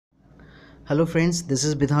Hello friends, this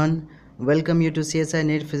is Bidhan. Welcome you to CSIR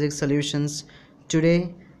NET PHYSICS Solutions.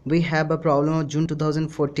 Today we have a problem of June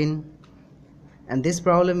 2014 and this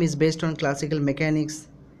problem is based on classical mechanics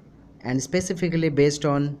and specifically based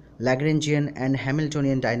on Lagrangian and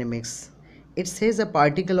Hamiltonian dynamics. It says a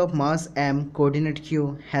particle of mass m coordinate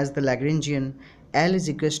q has the Lagrangian L is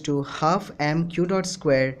equals to half m q dot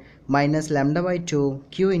square minus lambda by 2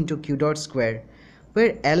 q into q dot square,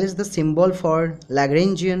 where L is the symbol for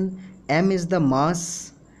Lagrangian, m is the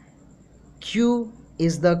mass, q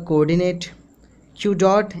is the coordinate, q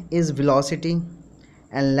dot is velocity,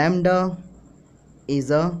 and lambda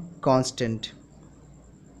is a constant.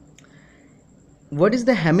 What is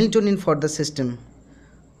the Hamiltonian for the system?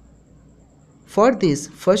 For this,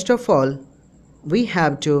 first of all, we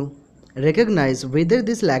have to recognize whether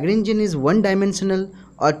this Lagrangian is one-dimensional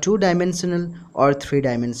or two-dimensional or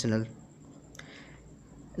three-dimensional.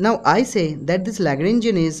 Now I say that this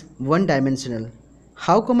Lagrangian is one-dimensional.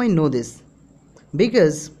 How come I know this?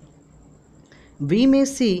 Because we may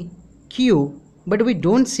see q but we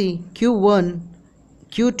don't see q1,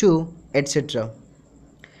 q2, etc.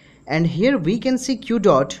 And here we can see q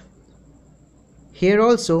dot here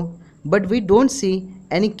also, but we don't see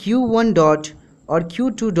any q1 dot or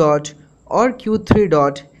q2 dot or q3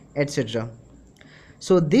 dot, etc.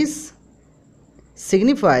 So this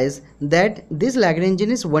signifies that this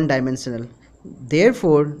Lagrangian is one-dimensional.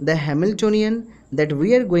 Therefore, the Hamiltonian that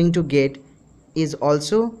we are going to get is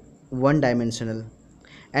also one-dimensional.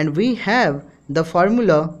 And we have the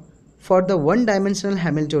formula for the one-dimensional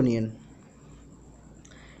Hamiltonian.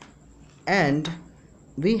 And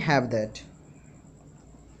we have that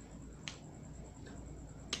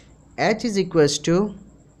H is equals to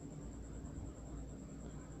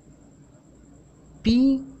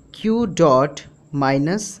PQ dot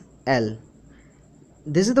minus L.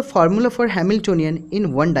 This is the formula for Hamiltonian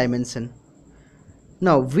in one dimension.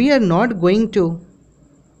 Now we are not going to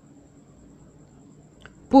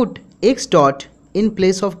put x dot in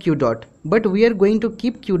place of q dot, but we are going to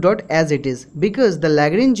keep q dot as it is because the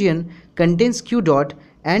Lagrangian contains q dot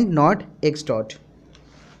and not x dot.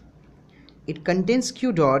 It contains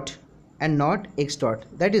q dot and not x dot.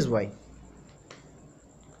 That is why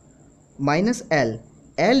minus L.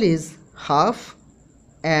 L is half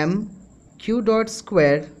m q dot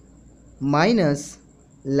square minus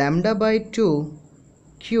lambda by 2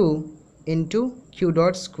 q into q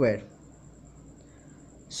dot square.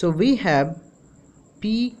 So we have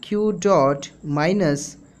pq dot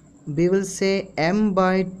minus, we will say m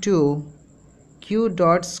by 2 q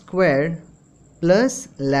dot square plus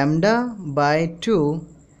lambda by 2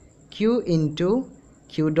 q into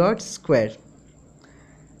q dot square.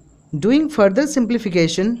 Doing further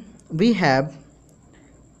simplification, we have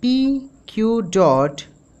pq dot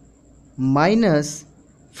minus,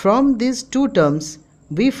 from these two terms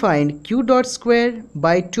we find q dot square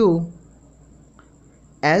by 2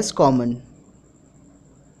 as common.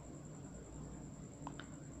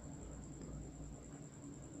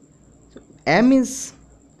 M is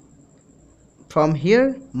from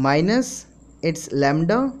here minus its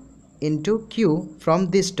lambda into q from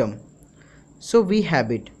this term. So we have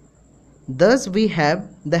it. Thus we have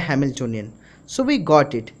the Hamiltonian. So we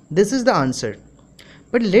got it. This is the answer.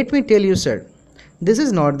 But let me tell you, sir, this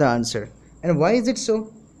is not the answer. And why is it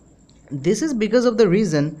so? This is because of the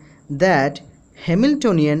reason that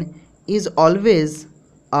Hamiltonian is always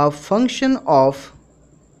a function of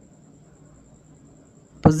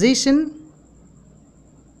position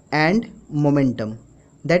and momentum,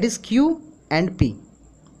 that is q and p.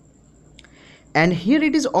 And here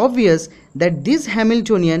it is obvious that this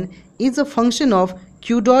Hamiltonian is a function of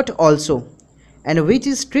q dot also, and which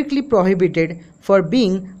is strictly prohibited for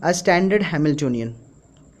being a standard Hamiltonian.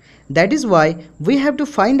 That is why we have to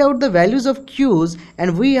find out the values of q's,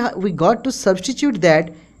 and we got to substitute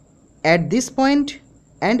that at this point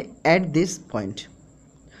and at this point.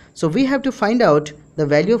 So we have to find out the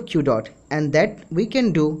value of q dot, and that we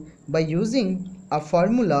can do by using a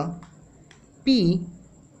formula p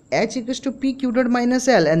h equals to p q dot minus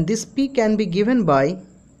L, and this p can be given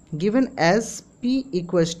as p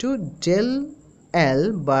equals to del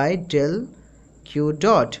L by del q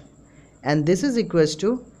dot, and this is equals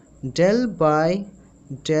to del by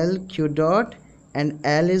del q dot, and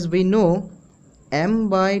L is, we know, m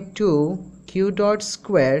by 2 q dot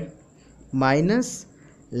square minus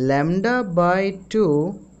lambda by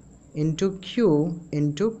 2 into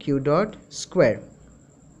q dot square.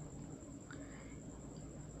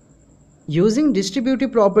 Using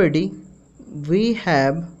distributive property, we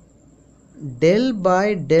have del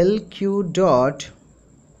by del q dot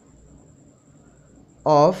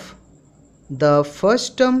of the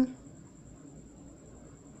first term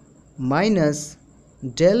minus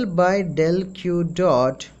del by del q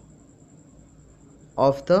dot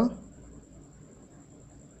of the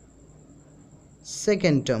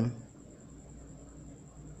second term.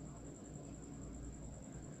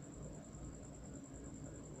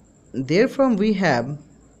 Therefore we have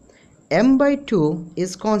m by 2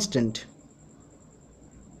 is constant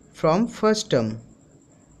from first term.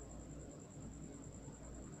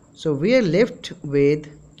 So we are left with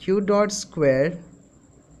q dot square,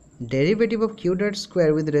 derivative of q dot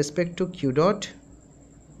square with respect to q dot,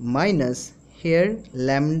 minus here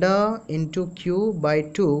lambda into q by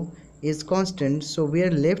 2 is constant, so we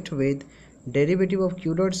are left with derivative of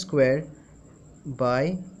q dot square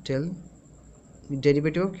by del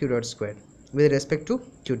derivative of q dot square with respect to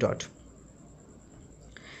q dot.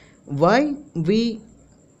 Why we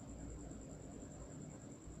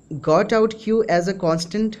got out q as a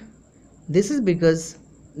constant? This is because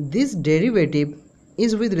this derivative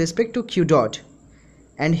is with respect to q dot,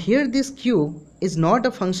 and here this q is not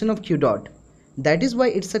a function of q dot. That is why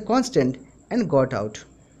it's a constant and got out.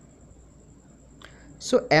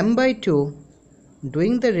 So m by 2,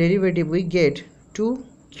 doing the derivative we get 2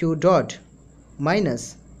 q dot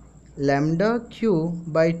minus lambda q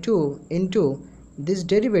by 2 into this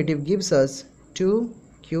derivative gives us 2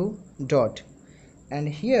 q dot, and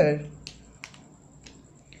here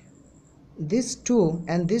this 2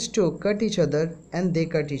 and this 2 cut each other and they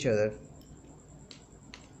cut each other.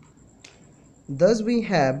 Thus we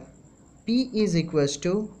have P is equals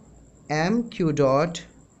to m q dot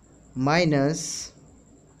minus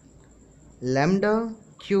lambda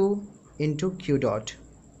q into q dot.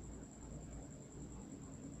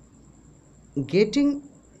 Getting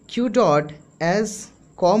q dot as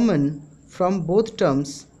common from both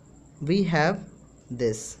terms, we have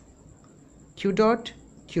this q dot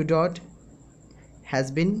has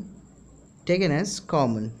been taken as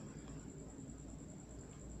common.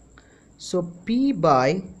 So P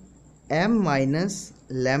by m minus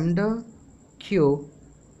lambda q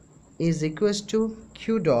is equals to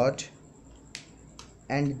q dot,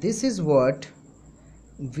 and this is what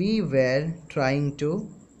we were trying to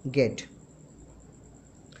get.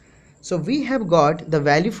 So we have got the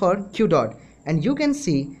value for q dot, and you can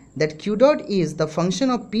see that q dot is the function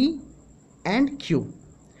of p and q.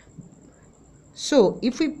 So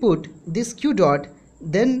if we put this q dot,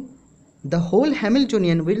 then the whole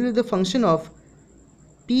Hamiltonian will be the function of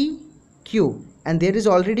p q, and there is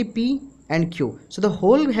already p and q. So the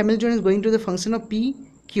whole Hamiltonian is going to the function of p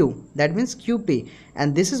q, that means qp,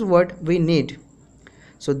 and this is what we need.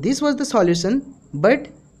 So this was the solution, but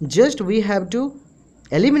just we have to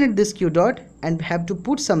eliminate this q dot and have to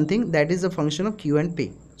put something that is a function of q and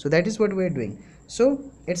p. So that is what we are doing. So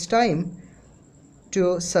it's time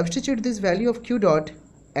to substitute this value of q dot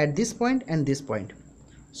at this point and this point.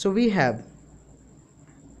 So we have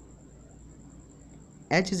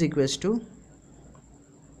h is equals to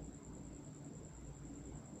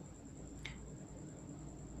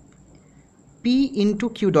p into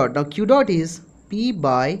q dot. Now q dot is p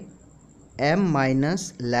by m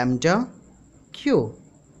minus lambda q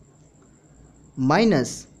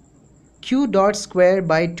minus q dot square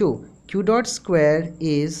by 2. Q dot square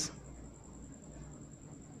is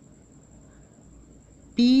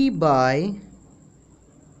p by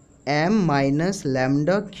m minus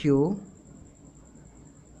lambda q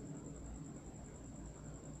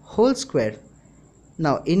whole square.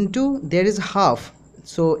 Now into there is half,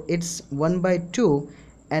 so it's 1 by 2,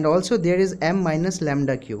 and also there is m minus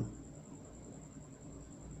lambda q.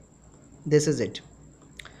 This is it.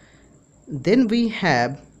 Then we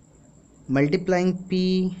have multiplying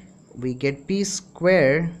p, we get p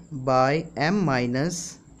square by m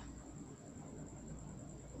minus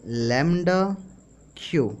lambda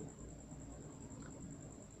q,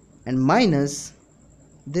 and minus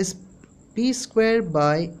this p square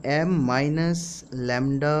by m minus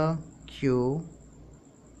lambda q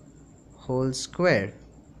whole square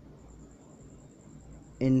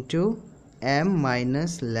into m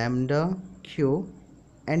minus lambda q,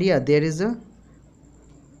 and yeah, there is a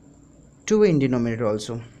 2 in denominator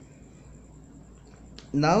also.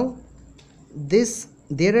 Now this,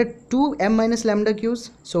 there are 2 m minus lambda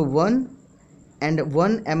q's, so 1 and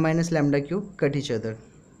 1 m minus lambda q cut each other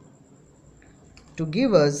to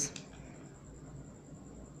give us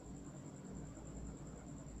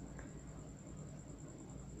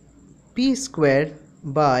p square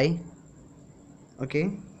by,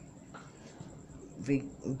 okay, we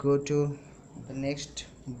go to the next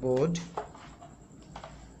board.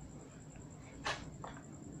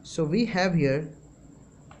 So we have here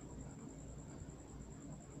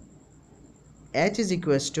h is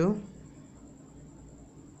equals to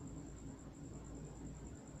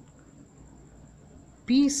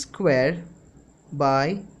p square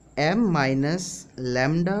by m minus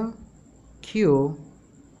lambda q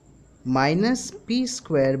minus p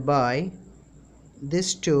square by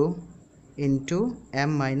this 2 into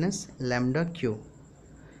m minus lambda q.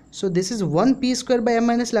 So this is 1 p square by m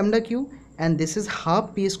minus lambda q, and this is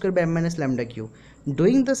half p square by m minus lambda q.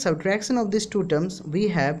 Doing the subtraction of these two terms, we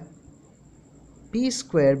have p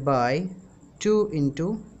square by 2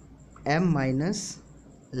 into m minus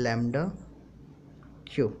lambda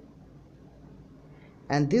q,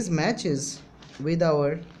 and this matches with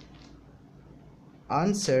our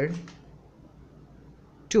answer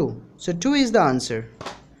 2. So 2 is the answer.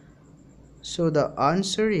 So the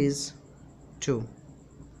answer is 2.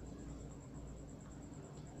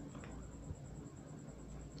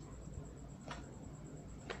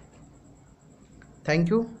 Thank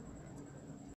you.